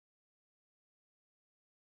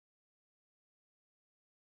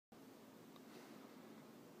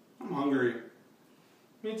hungry.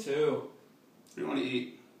 Me too. What do you want to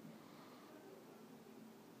eat?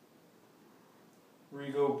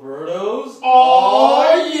 Rigo Birdos.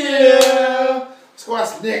 Oh yeah! Let's go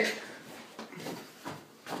ask Nick.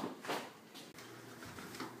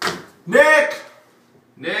 Nick!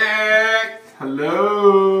 Nick!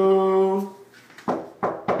 Hello?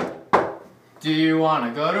 Do you want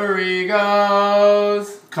to go to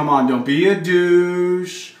Rigo's? Come on, don't be a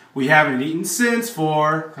douche. We haven't eaten since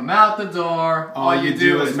 4. Come out the door. All you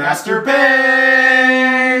do is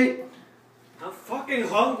masturbate. I'm fucking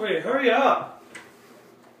hungry. Hurry up.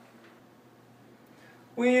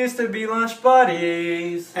 We used to be lunch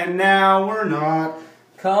buddies. And now we're not.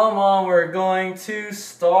 Come on, we're going to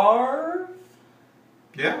starve?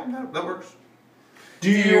 Yeah, that works.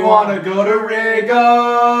 Do you want to go to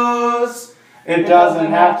Rigo's? It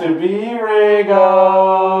doesn't have to be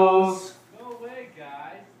Rigo's. No way,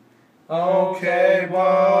 guys. Okay,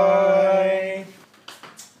 bye.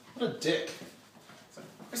 What a dick.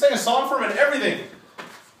 I sang a song for him and everything.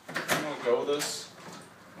 I'm gonna go with this.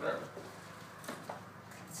 Whatever.